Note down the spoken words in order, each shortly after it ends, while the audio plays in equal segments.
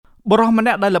បរិះម្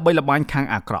នាក់ដែលល្បីល្បាញខាង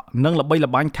អាក្រក់និងល្បី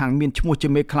ល្បាញខាងមានឈ្មោះជា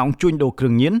មេខ្លោងជួញដូរគ្រឿ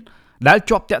ងញៀនដែល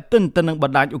ជាប់តាក់ទិនទៅនឹងប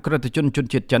ណ្ដាញអ ுக ្រិតជនជន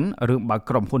ជាតិចិនរឿងបើក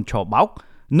ក្រុមហ៊ុនឆបោក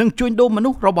និងជួញដូរមនុ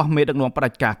ស្សរបស់មេដឹកនាំផ្ដា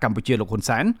ច់ការកម្ពុជាលោកហ៊ុន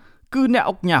សែនគឺអ្នក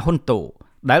អុកញ៉ាហ៊ុនតូ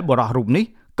ដែលបរិះរូបនេះ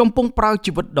កំពុងប្រើ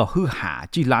ជីវិតដ៏ហ៊ឺហា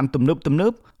ជិះឡានទំនើប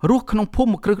រស់ក្នុងភូ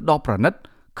មិគ្រឹះដ៏ប្រណិត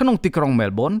ក្នុងទីក្រុងមែ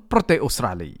លប៊នប្រទេសអូស្ត្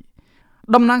រាលី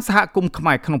តំណាងសហគមន៍ខ្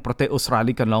មែរក្នុងប្រទេសអូស្ត្រា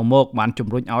លីកន្លងមកបានជំ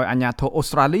រុញឲ្យអាជ្ញាធរអូ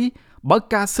ស្ត្រាលីបើក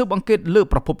ការស៊ើបអង្កេតលើ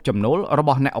ប្រភពចំណូលរប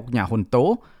ស់អ្នកអុកញ៉ាហ៊ុនតូ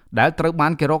ដែលត្រូវបា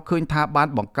នគេរកឃើញថាបាន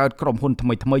បង្កើតក្រុមហ៊ុនថ្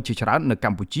មីជាច្រើននៅក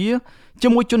ម្ពុជាជា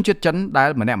មួយជនជាតិចិនដែល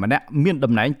ម្នាក់មាន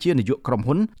តំណែងជានាយកក្រុម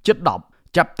ហ៊ុនជិត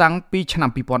10ចាប់តាំងពីឆ្នាំ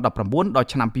2019ដល់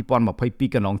ឆ្នាំ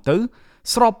2022កន្លងទៅ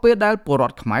ស្របពេលដែលពលរ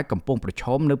ដ្ឋខ្មែរកំពុងប្រឈ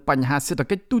មនឹងបញ្ហាសេដ្ឋ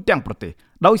កិច្ចទូទាំងប្រទេស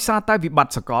ដោយសារតែវិបត្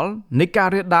តិសកលនៃការ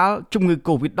រាលដាលជំងឺ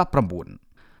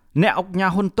COVID-19 អ្នកអុកញ៉ា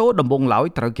ហ៊ុនតូដំបូងឡើយ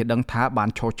ត្រូវគេដឹងថាបាន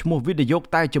ឈរឈ្មោះវិនិយោគ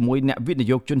តែជាមួយអ្នកវិនិ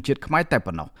យោគជនជាតិខ្មែរតែ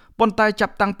ប៉ុណ្ណោះប៉ុន្តែចា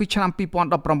ប់តាំងពីឆ្នាំ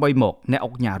2018មកអ្នកអុ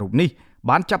កញ៉ារូបនេះ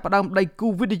បានចាប់ផ្ដើមដៃគូ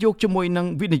វិនិយោគជាមួយនឹង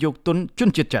វិនិយោគទុនជន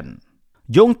ជាតិចិន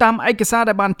យោងតាមឯកសារ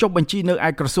ដែលបានចុះបញ្ជីនៅឯ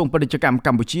ក្រសួងពាណិជ្ជកម្មក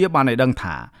ម្ពុជាបានឲ្យដឹង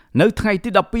ថានៅថ្ងៃទី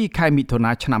12ខែមិថុ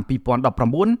នាឆ្នាំ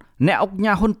2019អ្នកអុក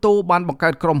ញ៉ាហ៊ុនតូបានបង្កើ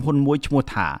តក្រុមហ៊ុនមួយឈ្មោះ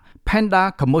ថា Panda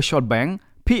Commercial Bank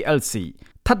PLC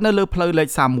ស្ថិតនៅលើផ្លូវលេខ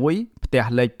31ផ្ទះ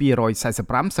លេខ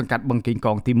245សង្កាត់បឹងកេងក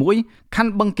ងទី1ខណ្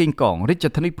ឌបឹងកេងកងរាជ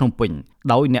ធានីភ្នំពេញ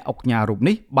ដោយអ្នកអុកញ៉ារូប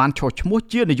នេះបានឈរឈ្មោះ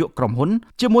ជានាយកក្រុមហ៊ុន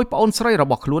ជាមួយប្អូនស្រីរ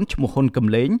បស់ខ្លួនឈ្មោះហ៊ុនកំ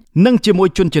លេងនិងជាមួយ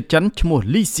ជនជាតិចិនឈ្មោះ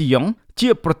លីស៊ីយ៉ុងជា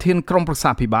ប្រធានក្រុមប្រឹក្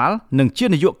សាភិបាលនិងជា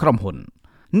នាយកក្រុមហ៊ុន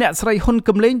អ្នកស្រីហ៊ុន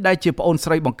កំលេងដែលជាប្អូនស្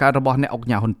រីបង្កើតរបស់អ្នកអុក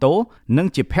ញ៉ាហ៊ុនតូនិង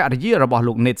ជាភរិយារបស់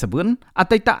លោកណេតសាវឿនអ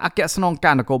តីតអគ្គស្នង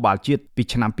ការនគរបាលជាតិពី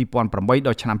ឆ្នាំ2008ដ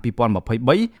ល់ឆ្នាំ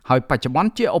2023ហើយបច្ចុប្បន្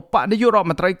នជាឧបនាយករដ្ឋ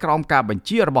មន្ត្រីក្រោមការបញ្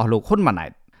ជារបស់លោកហ៊ុនម៉ាណែ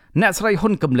តអ្នកស្រីហ៊ុ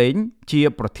នកំលេងជា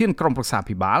ប្រធានក្រុមប្រឹក្សា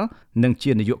ភិបាលនិង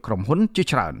ជានាយកក្រុមហ៊ុនជា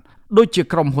ច្រើនដូចជា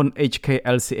ក្រុមហ៊ុន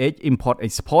HKLCH Import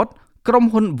Export ក្រុម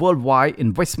ហ៊ុន Worldwide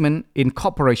Investment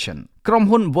Incorporation ក្រុម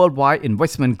ហ៊ុន Worldwide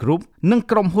Investment Group និង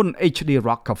ក្រុមហ៊ុន HD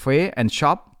Rock Cafe and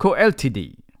Shop Co Ltd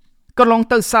កន្លង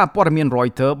ទៅសារព័ត៌មាន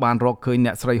Reuters បានរកឃើញអ្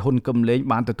នកស្រីហ៊ុនកំលេង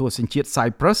បានទទួលសញ្ជាតិ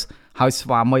Cyprus ហើយស្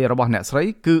វាមីរបស់អ្នកស្រី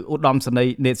គឺឧត្តមសេនី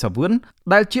យ៍ណេតសាវឿន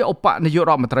ដែលជាឧបនាយក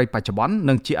រដ្ឋមន្ត្រីបច្ចុប្បន្ន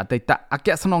និងជាអតីតអគ្គ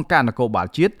ស្នងការនគរបាល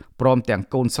ជាតិព្រមទាំង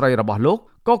កូនស្រីរបស់លោក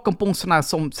ក៏កំពុងស្នើ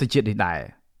សុំសញ្ជាតិនេះដែរ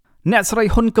អ្នកស្រី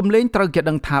ហ៊ុនកំលេងត្រូវគេ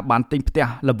ដឹងថាបានទិញផ្ទះ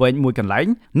ល្វែងមួយកន្លែង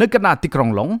នៅកណ្ដាលទីក្រុង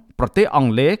ឡុងប្រទេសអង់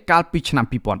គ្លេសកាលពីឆ្នាំ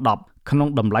2010ក្នុង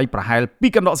តម្លៃប្រហែល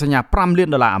2កណ្ដុកសញ្ញា$5លាន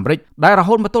អាមេរិកដែលរ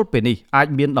ហូតមកទល់ពេលនេះអាច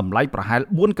មានតម្លៃប្រហែល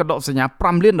4កណ្ដុកសញ្ញា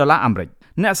$5លានអាមេរិក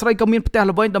អ្នកស្រីក៏មានផ្ទះ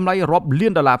ល្វែងតម្លៃរាប់លា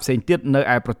នដុល្លារផ្សេងទៀតនៅ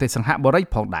ឯប្រទេសសិង្ហបុរី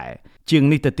ផងដែរជាង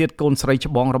នេះទៅទៀតកូនស្រី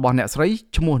ច្បងរបស់អ្នកស្រី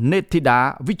ឈ្មោះណេធីដា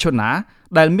វិឈូណា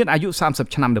ដែលមានអាយុ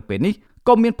30ឆ្នាំនៅពេលនេះ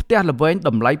ក៏មានផ្ទះល្វែងត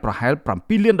ម្លៃប្រហែល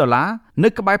$7លាននៅ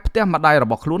ក្បែរផ្ទះម្ដាយរ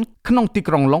បស់ខ្លួនក្នុងទី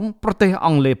ក្រុងឡុងប្រទេសអ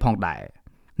ង់គ្លេសផងដែរ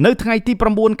នៅថ្ងៃទី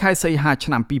9ខែសីហាឆ្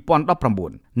នាំ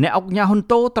2019អ្នកអុកញ៉ាហ៊ុន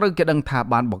តូត្រូវគេដឹងថា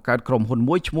បានបង្កើតក្រុមហ៊ុន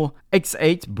មួយឈ្មោះ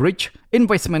XH Bridge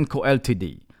Investment Co Ltd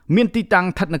មានទីតាំង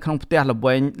ស្ថិតនៅក្នុងផ្ទះល្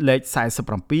វែងលេខ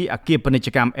47អគារពាណិជ្ជ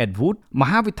កម្ម Edwood ម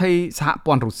ហាវិថីសហ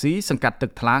ព័ន្ធរុស្ស៊ីសង្កាត់ទឹ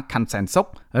កថ្លាខណ្ឌសែនសុខ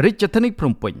រាជធានីភ្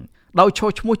នំពេញដោយឈរ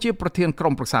ឈ្មោះជាប្រធានក្រុ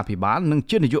មប្រឹក្សាភិបាលនិង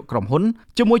ជានាយកក្រុមហ៊ុន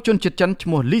ជាមួយជនជាតិចិនឈ្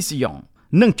មោះលីស៊ីយ៉ុង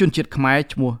និងជនជាតិខ្មែរ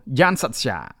ឈ្មោះយ៉ានសាត់ស្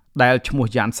យាដែលឈ្មោះ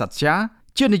យ៉ានសាត់ស្យា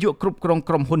ជានាយកគ្រប់គ្រង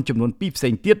ក្រុមហ៊ុនចំនួន2ផ្សេ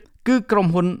ងទៀតគឺក្រុម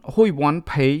ហ៊ុន Hui One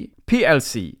Pay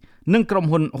PLC និងក្រុម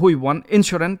ហ៊ុន Hui One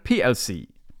Insurance PLC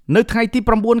នៅថ្ងៃទី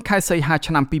9ខែសីហា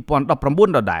ឆ្នាំ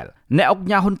2019ដដែលអ្នកអុក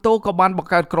ញ៉ាហ៊ុនតូក៏បានបង្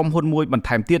កើតក្រុមហ៊ុនមួយបន្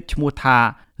ថែមទៀតឈ្មោះថា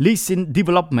Lisin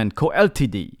Development Co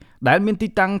Ltd ដែលមានទី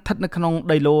តាំងស្ថិតនៅក្នុង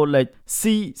ដីឡូលេខ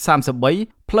C33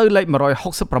 ផ្លូវលេខ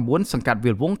169សង្កាត់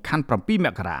វាលវង្សខណ្ឌ7ម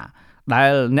ករាដែ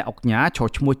លអ្នកអុកញ៉ាឈរ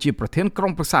ឈ្មោះជាប្រធានក្រុ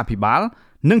មប្រឹក្សាភិបាល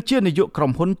និងជានាយកក្រុ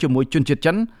មហ៊ុនជាមួយជនជាតិ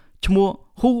ចិនឈ្មោះ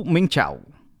ហ៊ូមីងឆៅ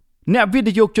អ្នកវិ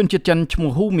និយោគជនជាតិចិនឈ្មោះ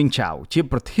ហ៊ូមីងឆៅជា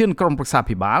ប្រធានក្រុមប្រឹក្សា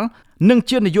ភិបាលនិង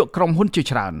ជានាយកក្រុមហ៊ុនជា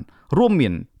ច្រើនរួមមា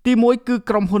នទី1គឺ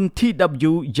ក្រុមហ៊ុន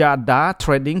TW Yada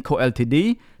Trading Co Ltd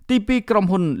ទី2ក្រុម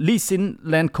ហ៊ុន Lisin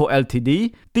Land Co Ltd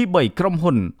ទី3ក្រុម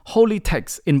ហ៊ុន Holytex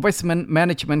Investment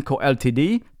Management Co Ltd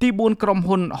ទី4ក្រុម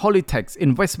ហ៊ុន Holytex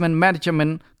Investment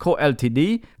Management Co Ltd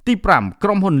ទី5ក្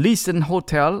រុមហ៊ុន Lisin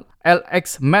Hotel LX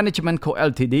Management Co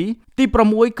Ltd ទី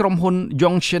6ក្រុមហ៊ុន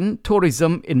Yongxin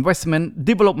Tourism Investment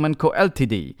Development Co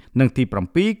Ltd និងទី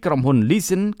7ក្រុមហ៊ុន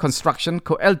Lisin Construction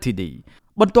Co Ltd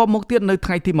បន្ទាប់មកទៀតនៅថ្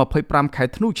ងៃទី25ខែ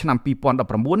ធ្នូឆ្នាំ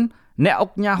2019អ្នកអុ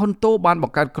កញ៉ាហ៊ុនតូបានប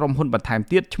ង្កើតក្រុមហ៊ុនបន្ថែម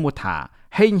ទៀតឈ្មោះថា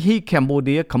Heng He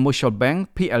Cambodia Commercial Bank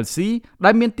PLC ដែ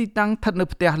លមានទីតាំងស្ថិតនៅ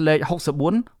ផ្ទះលេខ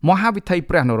64មហាវិថី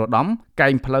ព្រះនរោត្តមកែ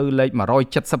ងផ្លូវលេខ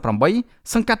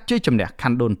178សង្កាត់ជ័យជំនះខ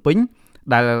ណ្ឌដូនពេញ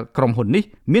ដែលក្រុមហ៊ុននេះ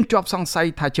មានជាប់សង្ស័យ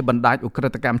ថាជាបណ្ដាញឧក្រិ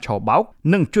ដ្ឋកម្មឆបោក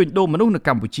និងជួញដូរមនុស្សនៅក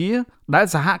ម្ពុជាដែល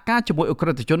សហការជាមួយឧក្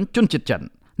រិដ្ឋជនជនជាតិចិន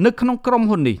នៅក្នុងក្រុម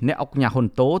ហ៊ុននេះអ្នកអង្គការហ៊ុន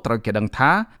តូត្រូវគេដឹង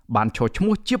ថាបានចូលឈ្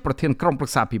មោះជាប្រធានក្រុមប្រឹ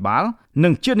ក្សាភិបាលនិ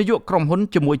ងជានាយកក្រុមហ៊ុន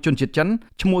ជាមួយជនជាតិចិន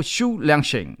ឈ្មោះ Xu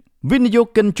Liangsheng វិនិយោ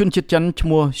គិនជនជាតិចិនឈ្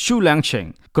មោះ Xu Liangsheng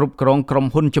គ្រប់គ្រងក្រុម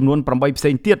ហ៊ុនចំនួន8ផ្សេ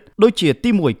ងទៀតដូចជាទី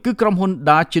1គឺក្រុមហ៊ុន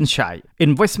Da Jinsai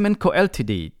Investment Co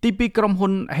Ltd ទី2ក្រុមហ៊ុ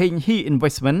ន Heng He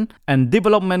Investment and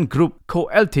Development Group Co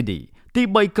Ltd ទី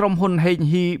3ក្រុមហ៊ុន Heng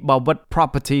He Bawat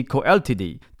Property Co Ltd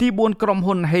ទី4ក្រុម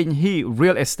ហ៊ុន Heng He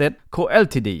Real Estate Co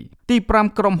Ltd ទី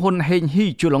5ក្រុមហ៊ុន Heng He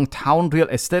Julong Town Real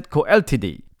Estate Co Ltd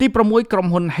ទី6ក្រុម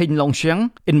ហ៊ុន Heng Longxiang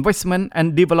Investment and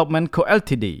Development Co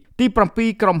Ltd ទី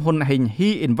7ក្រុមហ៊ុន Heng He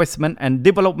Investment and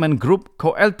Development Group Co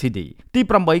Ltd ទី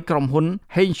8ក្រុមហ៊ុន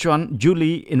Heng Xuan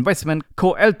Julie Investment Co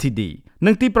Ltd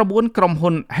និងទី9ក្រុមហ៊ុ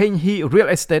ន Heng He Real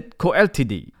Estate Co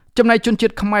Ltdចំណែកជនជា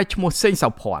តិខ្មែរឈ្មោះសេងសៅ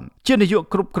ភ័ណ្ឌជានាយក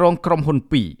គ្រប់គ្រងក្រុមហ៊ុន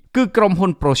2គឺក្រុមហ៊ុ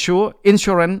ន Prosure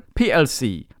Insurance PLC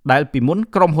ដែលពីមុន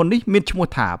ក្រុមហ៊ុននេះមានឈ្មោះ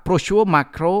ថា Prosure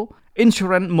Macro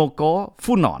Insurance Moko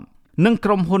Funon និងក្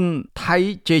រុមហ៊ុន Thai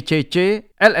JJJ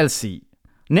LLC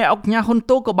អ្នកអង្គការហ៊ុន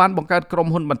តូក៏បានបង្កើតក្រុម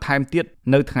ហ៊ុនបន្ថែមទៀត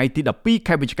នៅថ្ងៃទី12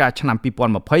ខែវិច្ឆិកាឆ្នាំ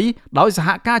2020ដោយសហ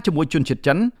ការជាមួយជនជាតិ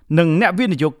ចិននិងអ្នកវិ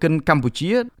និយោគិនកម្ពុ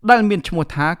ជាដែលមានឈ្មោះ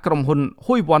ថាក្រុមហ៊ុន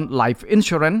Huiwon Life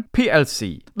Insurance PLC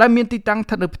ដែលមានទីតាំងស្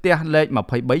ថិតនៅផ្ទះលេខ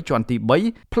23ជាន់ទី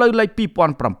3ផ្លូវលេខ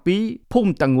2007ភូ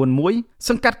មិតាងួន1ស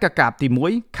ង្កាត់កាកាបទី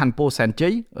1ខណ្ឌពោធិ៍សែនជ័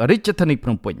យរាជធានីភ្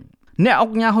នំពេញអ្នកអ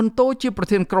ង្គការហ៊ុនតូជាប្រ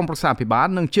ធានក្រុមប្រឹក្សាភិបាល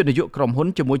និងជានាយកក្រុមហ៊ុន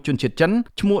ជាមួយជនជាតិចិន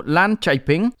ឈ្មោះ Lan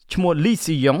Chaiping ឈ្មោះ Lee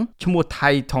Si-yong ឈ្មោះ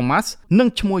Thai Thomas និង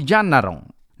ឈ្មោះ Yan Narong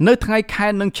នៅថ្ងៃខែ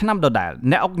និងឆ្នាំដដែល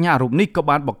អ្នកអង្គការរូបនេះក៏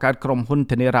បានបង្កើតក្រុមហ៊ុន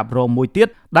ធានារ៉ាប់រងមួយទៀត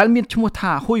ដែលមានឈ្មោះ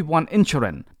ថា Huiwon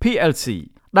Insurance PLC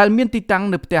ដែលមានទីតាំង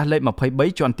នៅផ្ទះលេខ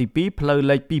23ជាន់ទី2ផ្លូវ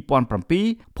លេខ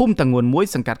2007ភូមិតាងួន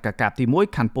1សង្កាត់កាកាបទី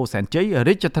1ខណ្ឌពោធិ៍សែនជ័យ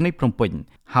រាជធានីភ្នំពេញ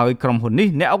ហើយក្រុមហ៊ុននេះ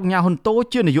អ្នកអង្គការហ៊ុនតូ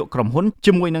ជានាយកក្រុមហ៊ុន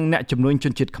ជាមួយនឹងអ្នកជំនួញជ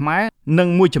នជាតិខ្មែរនិង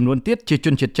មួយចំនួនទៀតជាជ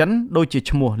នជាតិចិនដូចជា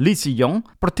ឈ្មោះ Lee Si-yong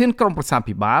ប្រធានក្រុមប្រឹក្សា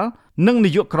ភិបាលនិង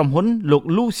នាយកក្រុមហ៊ុនលោក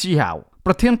Lu Si-hao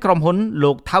ប្រធានក្រុមហ៊ុន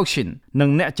លោក Thao Shin និង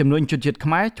អ្នកជំនួញជនជាតិខ្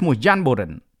មែរឈ្មោះ Yan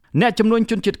Boren អ្នកជំនួញ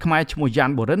ជនជាតិខ្មែរឈ្មោះ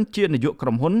Yan Boren ជានាយកក្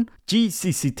រុមហ៊ុន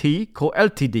GCCT Co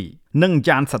Ltd និង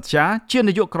យ៉ានសត្យាជា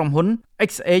នាយកក្រុមហ៊ុន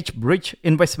XH Bridge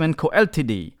Investment Co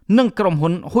Ltd និងក្រុមហ៊ុ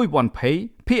ន Huiwon Pay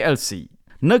PLC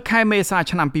នៅខែមេសា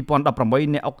ឆ្នាំ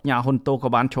2018អ្នកអង្គការហ៊ុនតូក៏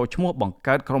បានចូលឈ្មោះបង្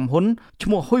កើតក្រុមហ៊ុនឈ្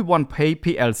មោះ Huiwon Pay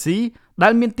PLC ដែ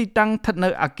លមានទីតាំងស្ថិតនៅ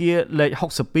អគារលេខ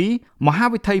62មហា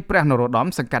វិថីព្រះនរោត្តម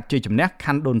សង្កាត់ជ័យជំនះខ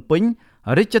ណ្ឌដូនពេញ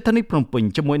រាជធានីភ្នំពេញ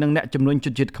ជាមួយនឹងអ្នកជំនួញជ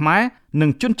នជាតិខ្មែរនិង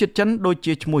ជនជាតិចិនដូច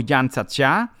ជាឈ្មោះយ៉ានសត្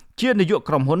យាជានាយក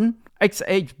ក្រុមហ៊ុន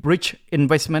XH Bridge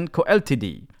Investment Co Ltd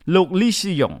លោក Lee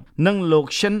Si-yong និងលោក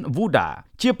Shen Wuda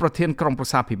ជាប្រធានក្រុមប្រឹ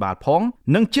ក្សាភិបាលផង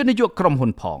និងជានាយកក្រុមហ៊ុ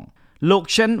នផងលោក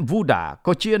Shen Wuda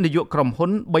ក៏ជានាយកក្រុមហ៊ុ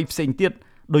ន3ផ្សេងទៀត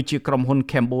ដូចជាក្រុមហ៊ុន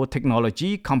Cambo Technology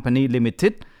Company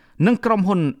Limited និងក្រុម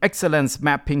ហ៊ុន Excellence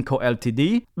Mapping Co Ltd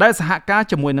ដែលសហការ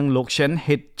ជាមួយនឹងលោក Shen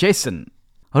Head Jason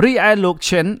រីឯលោក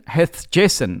Shen Head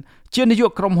Jason ជានាយ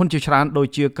កក្រុមហ៊ុនជាច្រើនដូច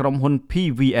ជាក្រុមហ៊ុន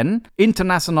PVN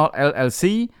International LLC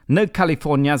នៅ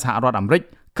California សហរដ្ឋអាមេរិក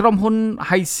ក្រុមហ៊ុន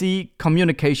Hi-C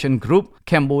Communication Group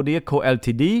Cambodia Co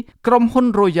Ltd ក្រុមហ៊ុន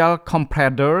Royal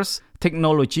Compradors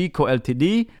Technology Co Ltd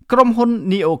ក្រុមហ៊ុន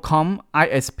Neocom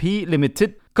ISP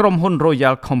Limited ក្រុមហ៊ុន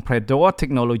Royal Comprador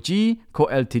Technology Co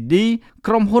Ltd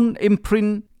ក្រុមហ៊ុន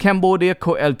Imprint Cambodia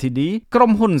Co Ltd ក្រុ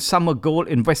មហ៊ុន Summer Gold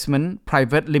Investment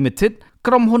Private Limited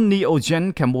ក្រុមហ៊ុន Neogen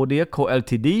Cambodia Co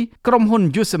Ltd ក្រុមហ៊ុន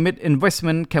Yosemite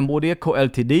Investment Cambodia Co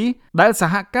Ltd ដែលស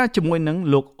ហការជាមួយនឹង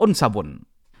លោកអ៊ុនសាវុន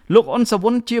លោកអ៊ុនសាវុ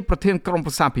នជាប្រធានក្រុមប្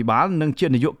រឹក្សាភិបាលនិងជា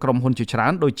នាយកក្រុមហ៊ុនជាច្រើ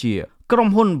នដូចជាក្រុម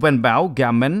ហ៊ុន Wenbao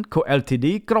Garment Co Ltd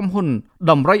ក្រុមហ៊ុន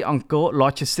ដំរីអង្គរ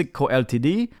Logistics Co Ltd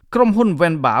ក្រុមហ៊ុន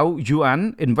Wenbao Yuan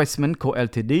Investment Co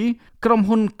Ltd ក្រុម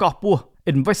ហ៊ុនកោះពស់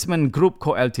Investment Group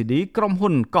Co Ltd ក្រុមហ៊ុ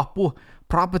នកោះពស់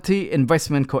Property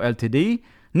Investment Co Ltd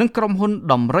និងក្រុមហ៊ុន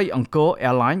ដំរីអង្គរ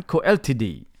Airline Co Ltd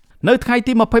នៅថ្ងៃ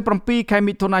ទី27ខែ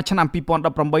មិថុនាឆ្នាំ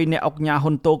2018អ្នកអង្គការ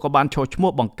ហ៊ុនតូក៏បានចូលឈ្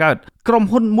មោះបង្កើតក្រុម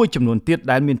ហ៊ុនមួយចំនួនទៀត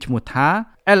ដែលមានឈ្មោះថា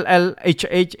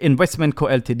LLHH Investment Co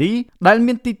Ltd ដែល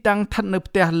មានទីតាំងស្ថិតនៅ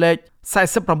ផ្ទះលេខ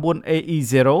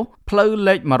 49AE0 ផ្លូវ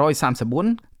លេខ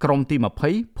134ក្រុមទី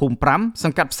20ភូមិ5ស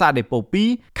ង្កាត់ផ្សារដេប៉ូ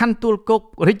2ខណ្ឌទួលគោក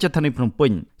រាជធានីភ្នំពេ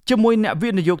ញជាមួយអ្នកវិ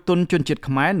និយោគទុនជនជាតិ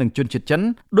ខ្មែរនិងជនជាតិចិន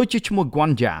ដូចជាឈ្មោះ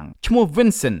Guan Yang ឈ្មោះ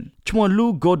Vincent ឈ្មោះ Lu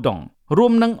Godong រួ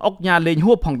មនឹងអុកញ៉ាលេង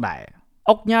ហួរផងដែរ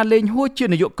អុកញ៉ាលេងហួរជា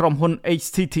នាយកក្រុមហ៊ុន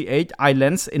HTTH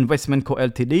Islands Investment Co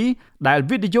Ltd ដែល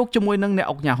វិនិយោគជាមួយនឹងអ្នក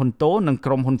អុកញ៉ាហ៊ុនតូនិង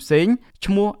ក្រុមហ៊ុនផ្សេង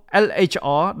ឈ្មោះ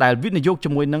LHR ដែលវិនិយោគជា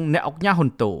មួយនឹងអ្នកអុកញ៉ាហ៊ុន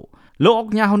តូលោកអុក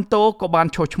ញ៉ាហ៊ុនតូក៏បាន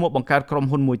ចូលឈ្មោះបង្កើតក្រុម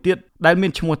ហ៊ុនមួយទៀតដែលមា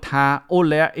នឈ្មោះថា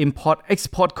Ola Import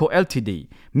Export Co Ltd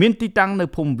មានទីតាំងនៅ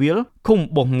ភូមិវាលឃុំ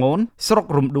បោះងូនស្រុក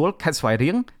រំដួលខេត្តស្វាយ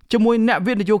រៀងជាមួយអ្នក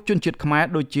វិនិយោគជនជាតិខ្មែរ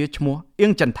ដូចជាឈ្មោះអៀ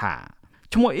ងចន្ទថា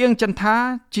ឈ្មោះអៀងចន្ទថា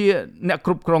ជាអ្នកគ្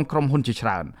រប់គ្រងក្រុមហ៊ុនជាច្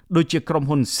រើនដូចជាក្រុម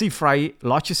ហ៊ុន Seafry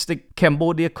Logistics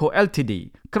Cambodia Co Ltd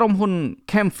ក្រុមហ៊ុន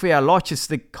Camfair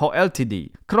Logistics Co Ltd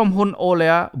ក្រុមហ៊ុន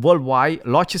Olia Worldwide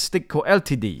Logistics Co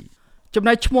Ltd ចំ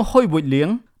ណែកឈ្មោះហ៊ុយវុយលៀង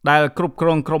ដែលគ្រប់គ្រ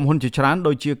ងក្រុមហ៊ុនជាច្រើន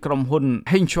ដូចជាក្រុមហ៊ុន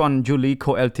Heng Chuan Julie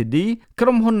Co Ltd ក្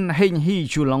រុមហ៊ុន Heng He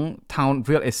Julong Town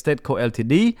Real Estate Co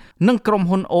Ltd និងក្រុម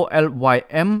ហ៊ុន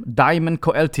OLYM Diamond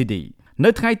Co Ltd នៅ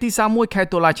ថ្ងៃទី31ខែ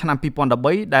តុលាឆ្នាំ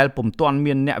2013ដែលពុំទាន់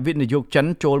មានអ្នកវិនិយោគចិន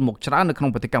ចូលមកច្រើននៅក្នុង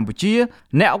ប្រទេសកម្ពុជា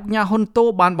អ្នកអង្គការហ៊ុនតូ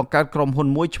បានបង្កើតក្រុមហ៊ុន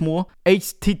មួយឈ្មោះ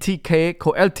HTTK Co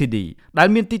Ltd ដែល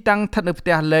មានទីតាំងស្ថិតនៅផ្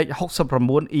ទះលេខ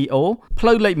 69EO ផ្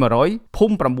លូវលេខ100ភូ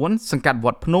មិ9សង្កាត់វ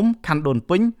ត្តភ្នំខណ្ឌដូន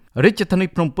ពេញរាជធានី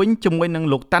ភ្នំពេញជាមួយនឹង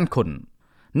លោកតាន់ខុន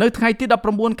នៅថ្ងៃទី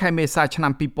19ខែមេសាឆ្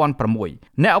នាំ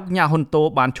2006អ្នកអង្គការហ៊ុនតូ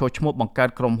បានចូលឈ្មោះបង្កើត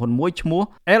ក្រុមហ៊ុនមួយឈ្មោះ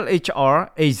LHR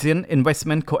Asian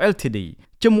Investment Co Ltd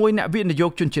ជាមួយអ្នកវិនិយោ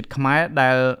គជនជាតិខ្មែរដែ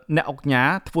លអ្នកអង្គការ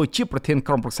ធ្វើជាប្រធាន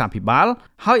ក្រុមប្រឹក្សាភិបាល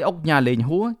ហើយអង្គការលេង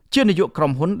ហួរជានាយកក្រុ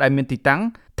មហ៊ុនដែលមានទីតាំង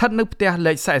ស្ថិតនៅផ្ទះ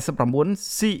លេខ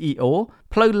49 CEO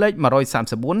ផ្លូវលេខ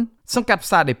134សង្កាត់ផ្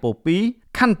សារដេប៉ូ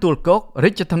2ខណ្ឌទួលគោក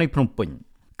រាជធានីភ្នំពេញ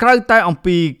ក្រៅតែអំ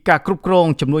ពីការគ្រប់គ្រង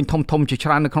ចំនួនធំៗជាច្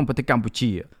រើននៅក្នុងប្រទេសកម្ពុ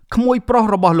ជាក្មួយប្រុស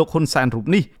របស់លោកហ៊ុនសែនរូប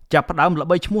នេះចាប់ផ្ដើមល្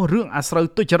បីឈ្មោះរឿងអាស្រូវ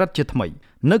ទុច្ចរិតជាថ្មី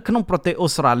នៅក្នុងប្រទេសអូ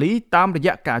ស្ត្រាលីតាមរ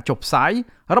យៈការចុះផ្សាយ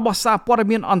របស់សារព័ត៌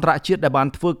មានអន្តរជាតិដែលបាន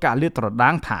ធ្វើការលាតត្រដា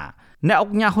ងថាអ្នកអ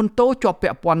ង្គការហ៊ុនតូជាប់ពា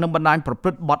ក់ព័ន្ធនឹងបណ្ដាញប្រព្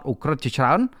រឹត្តបទឧក្រិដ្ឋជាច្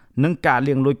រើននិងការ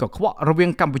លាងលុយកខ្វក់រវា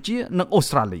ងកម្ពុជានិងអូ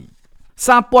ស្ត្រាលី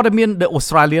សារព័ត៌មាន The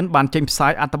Australian បានចេញផ្សា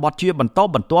យអត្ថបទជាបន្ត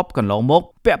បន្ទាប់កន្លងមក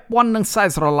ពាក់ព័ន្ធនឹងខ្សែ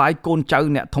ស្រឡាយកូនចៅ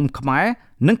អ្នកធំខ្មែរ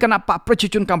និងគណបកប្រជា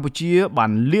ជនកម្ពុជាបា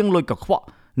នលាងលុយកខ្វក់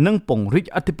និងពង្រីក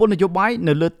ឥទ្ធិពលនយោបាយ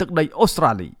នៅលើទឹកដីអូស្ត្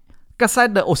រាលីកាសែត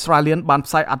The Australian បាន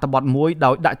ផ្សាយអត្ថបទមួយ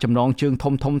ដោយដាក់ចំណងជើង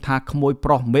ធំថាក្មួយប្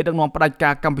រុសមេដឹកនាំផ្ដាច់កា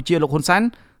រកម្ពុជាលោកហ៊ុនសែន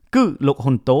គឺលោក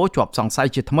ហ៊ុនតូជាប់សង្ស័យ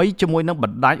ជាថ្មីជាមួយនឹងប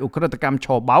ណ្ដាញឧក្រិដ្ឋកម្មឆ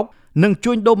បោកនិង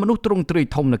ជួញដូរមនុស្សទ្រង់ទ្រាយ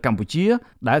ធំនៅកម្ពុជា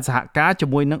ដែលសហការជា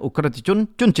មួយនឹងឧក្រិដ្ឋជន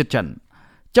ជាតិចិន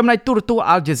ចំណែកទូរទស្សន៍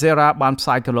Al Jazeera បានផ្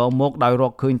សាយកន្លងមកដោយរ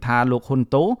កឃើញថាលោកហ៊ុន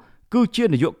តូគឺជា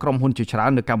នាយកក្រុមហ៊ុនជាច្រើ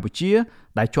ននៅកម្ពុជា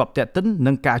ដែលជាប់ទាក់ទិន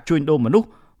នឹងការជួញដូរមនុស្ស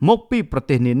មកពីប្រ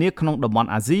ទេសនានាក្នុងតំបន់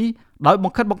អាស៊ីដោយប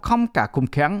ង្ខិតបង្ខំការឃុំ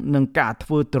ឃាំងនិងការធ្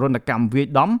វើទរណកម្មវាយ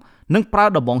ដំនិងប្រើ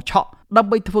ដំបងឆក់ដើម្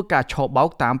បីធ្វើការឆបោក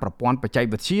តាមប្រព័ន្ធបច្ចេក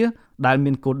វិទ្យាដែល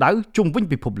មានគោលដៅជុំវិញ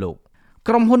ពិភពលោក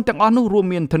ក្រុមហ៊ុនទាំងអស់នោះរួម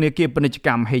មានធនាគារពាណិជ្ជក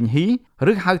ម្ម Heng He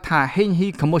ឬហៅថា Heng He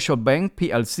Commercial Bank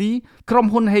PLC ក្រុម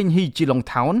ហ៊ុន Heng He Geelong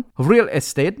Town Real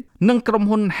Estate និងក្រុម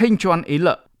ហ៊ុន Heng Chuan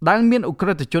Ila ដែលមានឧក្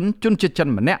រិដ្ឋជនជាតិចិន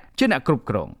ម្នាក់ជាអ្នកគ្រប់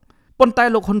គ្រងប៉ុន្តែ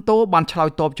លោកហ៊ុនតូបានឆ្លើយ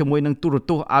តបជាមួយនឹងទូរ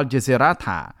ទស្សន៍ Al Jazeera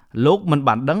ថាលោកមិន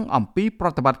បានដឹងអំពីប្រ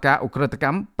តិបត្តិការឧក្រិដ្ឋក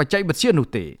ម្មបច្ចេកវិទ្យានោះ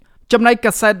ទេចំណែក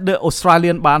កាសែត The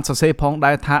Australian បានសរសេរផង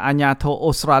ដែរថាអាញាធរ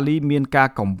អូស្ត្រាលីមានការ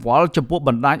កង្វល់ចំពោះប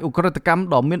ណ្ដាញឧក្រិដ្ឋកម្ម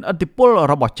ដ៏មានឥទ្ធិពល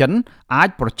របស់ចិនអាច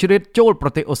ប្រជ្រៀតចូលប្រ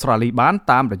ទេសអូស្ត្រាលីបាន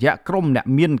តាមរយៈក្រុមអ្នក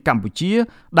មានកម្ពុជា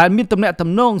ដែលមានទំនាក់ទំ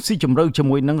នងស៊ីជម្រៅជា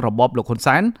មួយនឹងរបបលោកហ៊ុន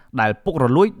សែនដែលពុករ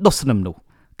លួយដុសស្នឹមនោះ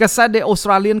កាសែត The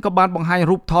Australian ក៏បានបង្ហាញ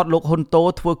រូបថតលោកហ៊ុនតូ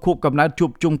ធ្វើខួបកំណើតជួ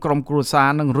បជុំក្រុមគ្រួសារ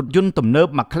នឹងរថយន្តទំនើប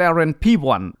McLaren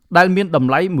P1 ដែលមានត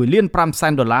ម្លៃ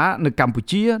$1.5 នៅកម្ពុ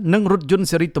ជានិងរថយន្ត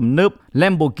ស៊េរីទំនើប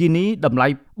Lamborghini តម្លៃ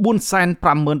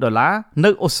$450,000នៅ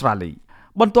អូស្ត្រាលី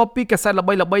បន្ទាប់ពីកាសែតល្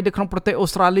បីៗនៅក្នុងប្រទេសអូ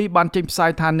ស្ត្រាលីបានចេញផ្សា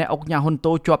យថាអ្នកអង្គការហ៊ុន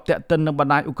តូជាប់ទាក់ទិននឹងប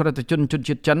ណ្ដាញឧក្រិដ្ឋជនជា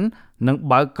តិចិននិង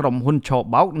បើកក្រុមហ៊ុនឆ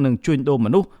បោកនិងជួញដូរម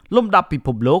នុស្សលំដាប់ពិភ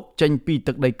ពលោកចេញពី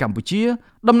ទឹកដីកម្ពុជា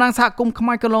តំណាងសហគមន៍ខ្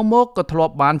មែរកន្លងមកក៏ធ្លា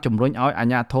ប់បានជំរុញឲ្យអា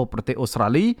ជ្ញាធរប្រទេសអូស្ត្រា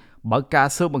លីបើកការ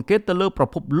ស៊ើបអង្កេតទៅលើប្រ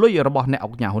ភពលុយរបស់អ្នកអ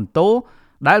ង្គការហ៊ុនតូ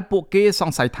ដែលពួកគេស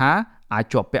ង្ស័យថាអាច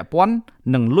ជាប់ពាក់ព័ន្ធ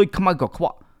នឹងលុយខ្មៅកខ្វ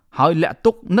ក់ហើយលាក់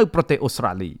ទុកនៅប្រទេសអូស្ត្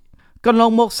រាលីកន្ល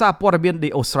ងមកសារព័ត៌មាន The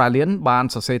Australian បាន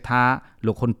សរសេរថា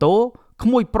លោកហ៊ុនតូក្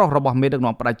មួយប្រុសរបស់មេដឹក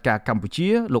នាំផ្ដាច់ការកម្ពុជា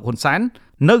លោកហ៊ុនសែន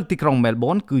នៅទីក្រុងមែល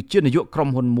ប៊នគឺជានាយកក្រុម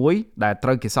ហ៊ុនមួយដែលត្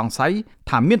រូវគេសង្ស័យ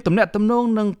ថាមានទំនាក់ទំនង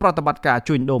នឹងប្រតិបត្តិការ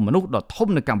ជួញដូរមនុស្សដ៏ធំ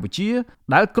នៅកម្ពុជា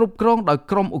ដែលគ្រប់គ្រងដោយ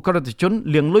ក្រុមឧក្រិដ្ឋជន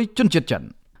លាងលុយជនជាតិចិន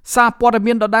សារព័ត៌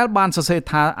មានដដែលបានសរសេរ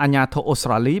ថាអាញាធរអូស្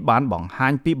ត្រាលីបានបង្ហា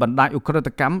ញពីបណ្ដាញឧក្រិដ្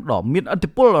ឋកម្មដ៏មានឥទ្ធិ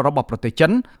ពលរបស់ប្រទេសចិ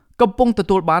នកំពុងទ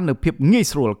ទួលបាននូវភាពងាយ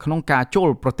ស្រួលក្នុងការចូល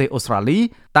ប្រទេសអូស្ត្រាលី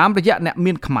តាមរយៈអ្នក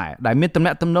មានខ្មែរដែលមានទំ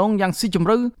នាក់ទំនងយ៉ាងស៊ីជម្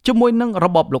រៅជាមួយនឹងរ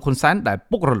បបលោកហ៊ុនសែនដែល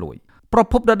ពុករលួយប្រ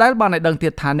ភពដដែលបានឲ្យដឹងទៀ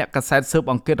តថាអ្នកកាសែតស៊ើប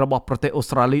អង្កេតរបស់ប្រទេសអូ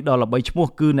ស្ត្រាលីដ៏ល្បីឈ្មោះ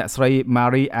គឺអ្នកស្រី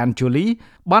Mary Ann Julie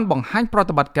បានបង្ហាញប្រ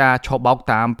តិបត្តិការឆបោក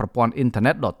តាមប្រព័ន្ធអ៊ីនធឺ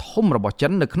ណិតដ៏ធំរបស់ចិ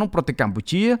ននៅក្នុងប្រទេសកម្ពុ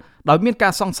ជាដោយមានកា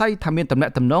រសង្ស័យថាមានទំនា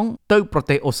ក់ទំនងទៅប្រ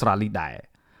ទេសអូស្ត្រាលីដែរ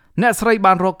អ្នកស្រី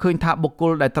បានរកឃើញថាបុគ្គ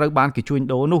លដែលត្រូវបានគេជួញ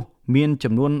ដូរនោះមាន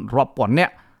ចំនួនរាប់ពាន់នា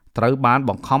ក់ត្រូវបាន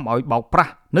បង្ខំឲ្យបោកប្រា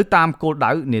ស់នៅតាមគោល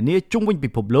ដៅនានាជុំវិញពិ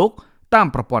ភពលោកតាម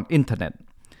ប្រព័ន្ធអ៊ីនធឺណិត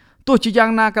ទោះជាយ៉ា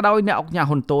ងណាក៏ដោយអ្នកអង្គការ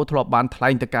ហ៊ុនតូធ្លាប់បានថ្លែ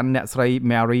ងទៅកាន់អ្នកស្រី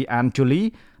Mary Ann Julie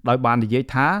ដោយបាននិយាយ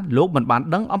ថាលោកមិនបាន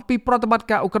ដឹងអំពីប្រតិបត្តិ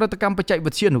ការអ ுக ្រិតកម្មបច្ចេក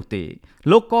វិទ្យានោះទេ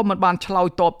លោកក៏មិនបានឆ្លើយ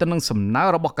តបទៅនឹងសំណើ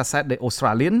របស់កាសែត The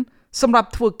Australian សម្រាប់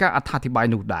ធ្វើការអត្ថាធិប្បាយ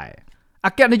នោះដែរអ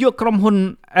គ្គនាយកក្រុមហ៊ុន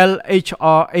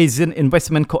LHR Asian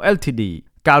Investment Co Ltd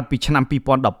កាលពីឆ្នាំ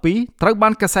2012ត្រូវបា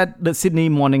នកាសែត The Sydney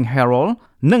Morning Herald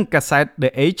និងកាសែត The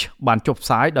Age បានចុះផ្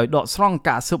សាយដោយដកស្រង់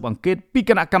ការស៊ើបអង្កេតពី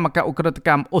គណៈកម្មការអ ுக ្រិតក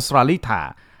ម្មអូស្ត្រាលីថា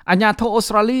អាជ្ញាធរអូ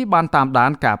ស្ត្រាលីបានតាមដា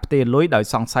នការផ្ទេរលុយដោយ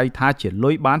សង្ស័យថាជាលុ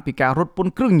យបានពីការរត់ពន្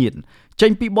ធគ្រឿងញៀនចេ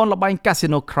ញពីបនលបែង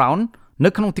Casino Crown នៅ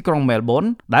ក្នុងទីក្រុង Melbourne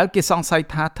ដែលគេសង្ស័យ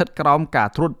ថាស្ថិតក្រោមការ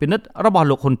ត្រួតពិនិត្យរបស់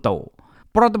លោកហ៊ុនតូ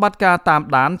ប្រតិបត្តិការតាម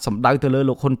ដានសម្ដៅទៅលើ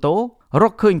លោកហ៊ុនតូរ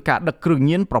កឃើញការដឹកគ្រឿង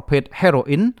ញៀនប្រភេទ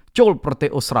heroin ចូលប្រទេស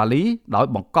អូស្ត្រាលីដោយ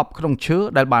បង្កប់ក្នុងឈើ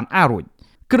ដែលបានអារួច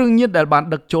គ្រឿងញៀនដែលបាន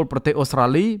ដឹកចូលប្រទេសអូស្ត្រា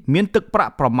លីមានទឹកប្រា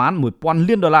ក់ប្រមាណ$1,000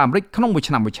 លានអាមេរិកក្នុងមួយ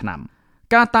ឆ្នាំ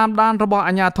ការតាមដានរបស់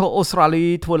អាជ្ញាធរអូស្ត្រាលី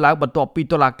ធ្វើឡើងបន្ទាប់ពី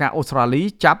តុលាការអូស្ត្រាលី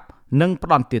ចាប់និងផ្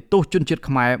តន្ទាទោសជនជាតិ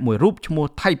ខ្មែរមួយរូបឈ្មោះ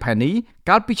ថៃផែនី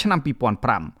កាលពីឆ្នាំ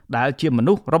2005ដែលជាម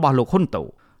នុស្សរបស់លោកហ៊ុនតូ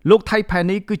លោកថៃផែ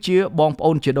នីគឺជាបងប្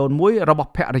អូនជីដូនមួយរបស់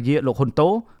ភរិយាលោកហ៊ុនតូ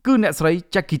គឺអ្នកស្រី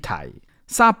Jackie Thai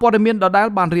សារព័ត៌មានដដែល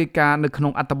បានរាយការណ៍នៅក្នុ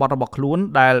ងអត្ថបទរបស់ខ្លួន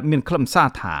ដែលមានខ្លឹមសារ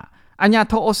ថាអាជ្ញា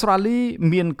ធរអូស្ត្រាលី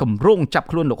មានគម្រោងចាប់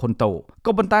ខ្លួនលោកហ៊ុនតូ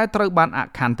ក៏ប៉ុន្តែត្រូវបានអា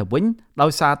ក់ខានទៅវិញដោ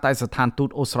យសារតែស្ថានទូត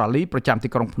អូស្ត្រាលីប្រចាំទី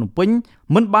ក្រុងភ្នំពេញ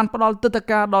មិនបានផ្ដល់ទិដ្ឋា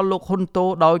ការដល់លោកហ៊ុនតូ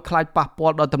ដោយខ្លាចប៉ះពា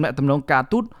ល់ដល់ទំនាក់ទំនងការ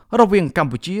ទូតរវាងក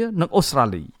ម្ពុជានិងអូស្ត្រា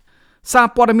លីសារ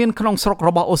ព័ត៌មានក្នុងស្រុករ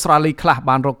បស់អូស្ត្រាលីខ្លះ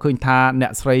បានរកឃើញថាអ្ន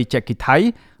កស្រី Jackie Thai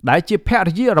ដែលជាភ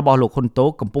រិយារបស់លោកហ៊ុនតូ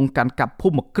កំពុងកាន់កាប់ភូ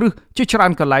មិគ្រឹះជាច្រើ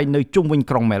នកន្លែងនៅជុំវិញ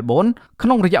ក្រុង Melbourne ក្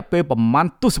នុងរយៈពេលប្រមាណ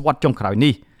ទសវត្សរ៍ចុងក្រោយ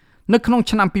នេះនៅក្នុង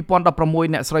ឆ្នាំ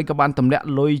2016អ្នកស្រីក៏បានទម្លាក់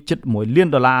លុយជិត$1 លាន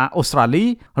អូស្ត្រាលី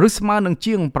ឬស្មើនឹង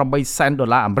ជាង$8 សែន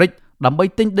អាមេរិកដើម្បី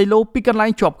ទិញដីឡូពីកន្លែ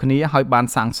ងជាប់គ្នាហើយបាន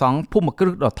សាងសង់ភូមិគ្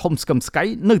រឹះដ៏ធំស្កឹមស្កៃ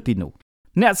នៅទីនោះ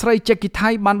អ្នកស្រី Jackie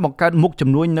Thai បានបង្កើតមុខជំ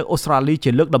នួញនៅអូស្ត្រាលី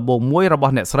ជាលើកដំបូងមួយរប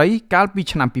ស់អ្នកស្រីកាលពី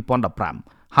ឆ្នាំ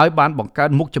2015ហើយបានបង្កើត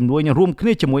មុខជំនួញរួមគ្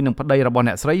នាជាមួយនឹងប្តីរបស់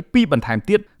អ្នកស្រីពីរបន្ថែម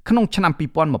ទៀតក្នុងឆ្នាំ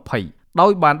2020ដោ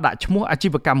យបានដាក់ឈ្មោះអាជី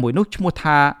វកម្មមួយនោះឈ្មោះ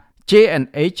ថា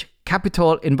J&H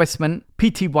Capital Investment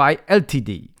Pty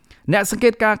Ltd អ្នកសង្កេ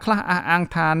តការខ្លះអះអាង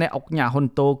ថាអ្នកអុកញ៉ាហ៊ុន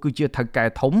តូគឺជាថៅកែ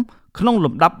ធំក្នុង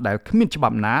លំដាប់ដែលគ្មានច្បា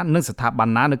ប់ណានិងស្ថាប័ន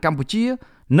ណានៅកម្ពុជា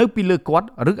នៅពីលើគាត់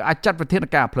ឬអាចចាត់វិធាន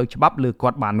ការផ្លូវច្បាប់លើគា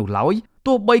ត់បាននោះឡើយ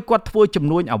ទោះបីគាត់ធ្វើជំ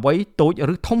នួញអ្វីតូច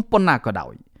ឬធំប៉ុណ្ណាក៏ដោ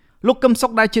យលោកកឹមសុ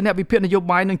ខដែលជាអ្នកវិភាគនយោ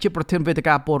បាយនិងជាប្រធានវេទិ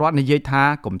កាពលរដ្ឋនិយាយថា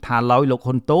កុំថាឡើយលោក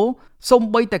ហ៊ុនតូសូម្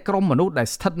បីតែក្រុមមនុស្សដែល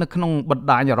ស្ថិតនៅក្នុងបណ្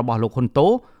ដាញរបស់លោកហ៊ុនតូ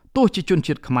ទោះជាជន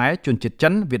ជាតិខ្មែរជនជាតិចិ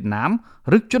នវៀតណាម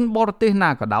ឬជនបរទេសណា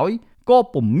ក៏ដោយក៏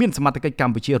ពុំមានសមត្ថកិច្ចក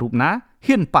ម្ពុជារូបណា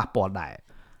ហ៊ានប៉ះពាល់ដែរ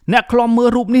អ្នកខ្លំមើល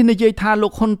រូបនេះនិយាយថាលោ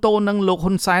កហ៊ុនតូនិងលោក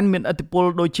ហ៊ុនសែនមានឥទ្ធិពល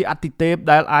ដូចជាអតិទេព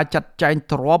ដែលអាចចាត់ចែង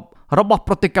ទ្រព្យរបស់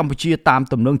ប្រទេសកម្ពុជាតាម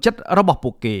ទំនឹងចិត្តរបស់ពួ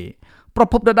កគេប្រ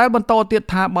ពន្ធដដែលបន្តទៀត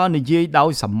ថាបើនិយាយដោយ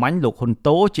សាមញ្ញលោកហ៊ុន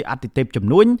តូជាអតិទេពជំ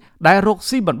នួញដែលរក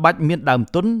ស៊ីបណ្បាច់មានដើម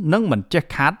ទុននិងមិនចេះ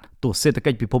ខាតទោះសេដ្ឋកិ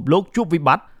ច្ចពិភពលោកជួបវិប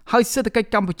ត្តិហើយសេដ្ឋកិច្ច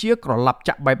កម្ពុជាក្រឡាប់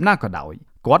ចាក់បែបណាក៏ដោយ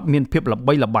គាត់មានភាពល្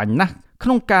បីល្បាញណាស់ក្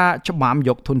នុងការច្បាមយ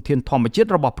កធនធានធម្មជាតិ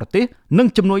របស់ប្រទេសនិង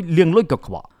ជំនួយលាងលុយក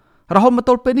ខ្វក់រហូតមកទ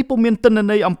ល់ពេលនេះពុំមានទិន្ន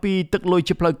ន័យអំពីទឹកលុយ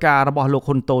ជាផ្លូវការរបស់លោក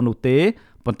ហ៊ុនតូនោះទេ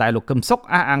ប៉ុន្តែលោកកឹមសុខ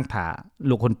អះអាងថា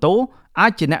លោកហ៊ុនតូអា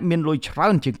ចជាអ្នកមានលុយច្រើ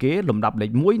នជាងគេលំដាប់លេ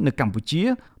ខ1នៅកម្ពុជា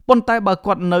ប៉ុន្តែបើ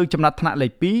គាត់នៅចំណាត់ថ្នាក់លេ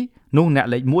ខ2នោះអ្នក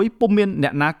លេខ1ពុំមានអ្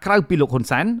នកណាក្រៅពីលោកហ៊ុន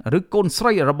សែនឬកូនស្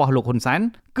រីរបស់លោកហ៊ុនសែន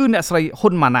គឺអ្នកស្រីហ៊ុ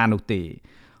នម៉ាណានោះទេ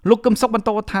លោកកឹមសុខបន្ត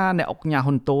ថាអ្នកអុកញ៉ា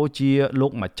ហ៊ុនតូជាលោ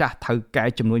កម្ចាស់ថៅកែ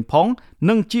ជំនួញផង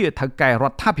និងជាថៅកែរ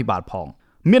ដ្ឋាភិបាលផង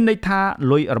មានន័យថា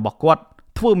លុយរបស់គាត់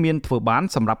ធ្វើបាន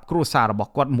សម្រាប់គ្រួសាររប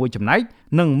ស់គាត់មួយចំណែក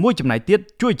និងមួយចំណែកទៀត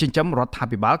ជួយចិញ្ចឹមរដ្ឋា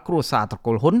ភិបាលគ្រួសារត្រ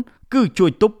កូលហ៊ុនគឺជួយ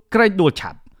ទប់ក្រែងដួល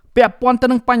ឆាប់ពាក់ព័ន្ធទៅ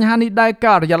នឹងបញ្ហានេះដែរ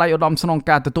ការិយាល័យឧត្តមស្នង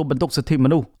ការទទួលបន្ទុកសិទ្ធិម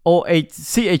នុស្ស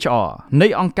OHCHR នៃ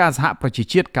អង្គការសហប្រជា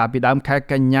ជាតិកាលពីដើមខែ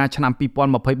កញ្ញាឆ្នាំ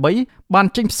2023បាន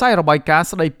ចេញផ្សាយរបាយការណ៍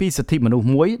ស្ដីពីសិទ្ធិមនុស្ស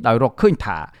មួយដោយរកឃើញ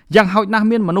ថាយ៉ាងហោចណាស់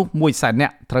មានមនុស្ស100,000 នា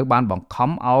ក់ត្រូវបានបង្ខំ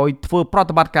ឲ្យធ្វើប្រ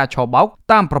តិបត្តិការឆបោក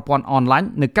តាមប្រព័ន្ធអនឡាញ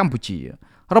នៅកម្ពុជា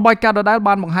របាយការណ៍ដដែល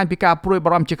បានបង្ហាញពីការព្រួយបា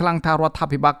រម្ភជាខ្លាំងថារដ្ឋា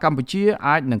ភិបាលកម្ពុជា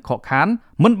អាចនឹងខកខាន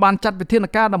មិនបានចាត់វិធាន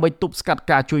ការដើម្បីទប់ស្កាត់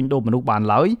ការជួញដូរមនុស្សបាន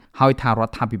ឡើយហើយថារ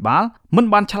ដ្ឋាភិបាលមិន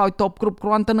បានឆ្លើយតបគ្រប់គ្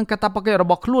រាន់ទៅនឹងកាតព្វកិច្ចរ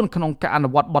បស់ខ្លួនក្នុងការអនុ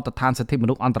វត្តបទដ្ឋានសិទ្ធិម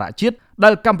នុស្សអន្តរជាតិដែ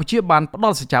លកម្ពុជាបានផ្ដ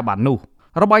ល់សច្ចាប័ននោះ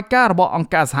របាយការណ៍របស់អង្គ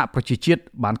ការសហប្រជាជាតិ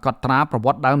បានកត់ត្រាប្រវ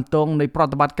ត្តិដើមទងនៃប្រ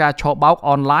តិបត្តិការឆបោក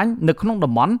អនឡាញនៅក្នុង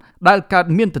តំបន់ដែលកើត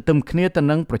មានទន្ទឹមគ្នាទៅ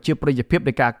នឹងប្រជាប្រិយភាព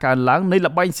នៃការកើនឡើងនៃ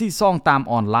ល្បែងស៊ីសងតាម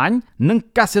អនឡាញនិង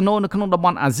កាស៊ីណូនៅក្នុងតំប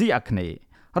ន់អាស៊ីអាគ្នេយ៍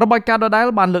របាយការណ៍ដដែល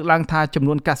បានលើកឡើងថាចំ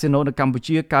នួនកាស៊ីណូនៅកម្ពុ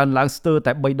ជាកើនឡើងស្ទើរ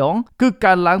តែ3ដងគឺ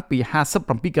កើនឡើងពី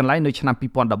57កន្លែងនៅឆ្នាំ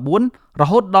2014រ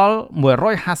ហូតដល់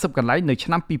150កន្លែងនៅឆ្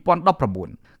នាំ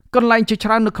2019 កន្លែងជាច្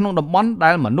រើននៅក្នុងតំបន់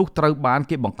ដែលមនុស្សត្រូវបាន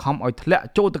គេបង្ខំឲ្យធ្លាក់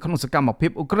ចូលទៅក្នុងសកម្មភាព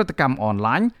ឧក្រិដ្ឋកម្មអន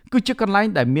ឡាញគឺជាកន្លែង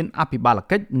ដែលមានអភិបាល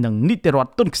កិច្ចនិងនីតិរដ្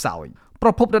ឋទន់ខ្សោយប្រ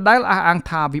ភពដដែលអះអាង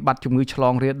ថាវិបត្តិជំងឺឆ្ល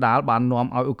ងរាលដាលបាននាំ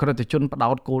ឲ្យឧក្រិដ្ឋជនផ្ដោ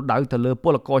តគោលដៅទៅលើព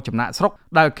លករចំណាក់ស្រុក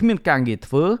ដែលគ្មានការងារ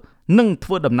ធ្វើនិងធ្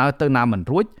វើដំណើរទៅណាមិន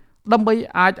រួចដើម្បី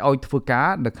អាចឲ្យធ្វើការ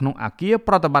នៅក្នុងអគារ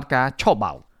ប្រតិបត្តិការឆ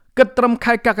បោកគិតត្រឹម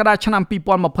ខែកក្កដាឆ្នាំ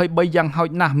2023យ៉ាងហោច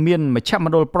ណាស់មានមជ្ឈម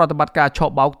ណ្ឌលប្រតិបត្តិការឆ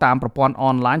បោកតាមប្រព័ន្ធអ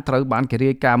នឡាញត្រូវបានគេ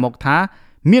រាយការណ៍មកថា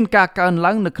មានការកើន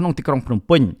ឡើងនៅក្នុងទីក្រុងភ្នំ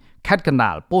ពេញខេត្តកណ្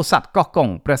ដាលពោធិ៍សាត់កោះកុង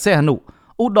ព្រះសីហនុ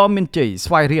ឧត្តរមានជ័យ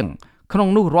ស្វាយរៀងក្នុង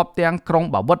នោះរាប់ទាំងក្រុង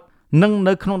បាវិតនិង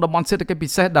នៅក្នុងតំបន់សេដ្ឋកិច្ចពិ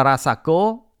សេសតារាសាគរ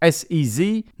SEZ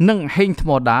និងហេងថ្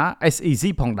មដា SEZ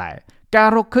ផងដែរការ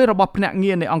រកឃើញរបស់ភ្នាក់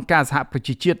ងារនៃអង្គការសហប្រ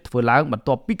ជាជាតិធ្វើឡើងបន្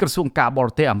ទាប់ពីក្រសួងការបរ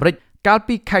ទេសអាមេរិកកាល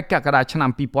ពីខែកក្កដាឆ្នាំ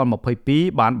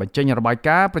2022បានបញ្ចេញរបាយ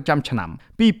ការណ៍ប្រចាំឆ្នាំ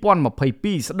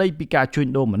2022ស្ដីពីការជួញ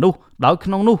ដូរមនុស្សដោយ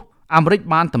ក្នុងនោះអាមេរិក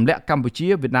បានទម្លាក់កម្ពុជា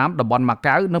វៀតណាមតំបន់ម៉ា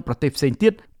កាវនិងប្រទេសផ្សេងទៀ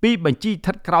តពីបញ្ជីស្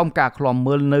ថិតក្រោមការឃ្លាំ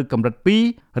មើលនៅកម្រិត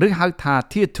2ឬហៅថា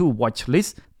Tier 2 Watch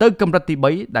List ទៅកម្រិតទី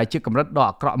3ដែលជាកម្រិតដ៏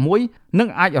អាក្រក់មួយនិង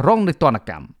អាចរងនឹងទណ្ឌ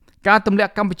កម្មការទម្លា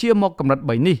ក់កម្ពុជាមកកម្រិត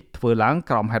3នេះធ្វើឡើង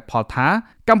ក្រោមហេតុផលថា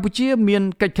កម្ពុជាមាន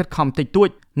កិច្ចខិតខំតិចតួច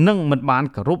និងមិនបាន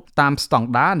គោរពតាមស្តង់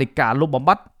ដារនៃការលុបបំ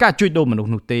បាត់ការជួញដូរមនុស្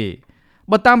សនោះទេ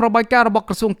បើតាមរបាយការណ៍របស់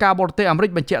ក្រសួងការបរទេសអាមេរិ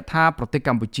កបញ្ជាក់ថាប្រទេសក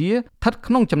ម្ពុជាស្ថិត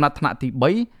ក្នុងចំណាត់ថ្នាក់ទី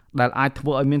3ដែលអាចធ្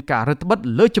វើឲ្យមានការរឹតបន្តឹ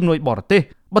ងលើជំនួយបរទេស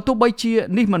បើទោះបីជា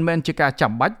នេះមិនមែនជាការ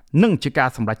ចាំបាច់និងជាការ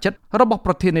សម្រេចចិត្តរបស់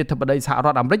ប្រធានាធិបតីសហរ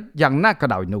ដ្ឋអាមេរិកយ៉ាងណាក៏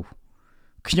ដោយនោះ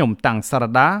ខ្ញុំតាំងសា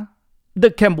រ៉ាដា The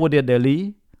Cambodia Daily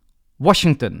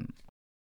Washington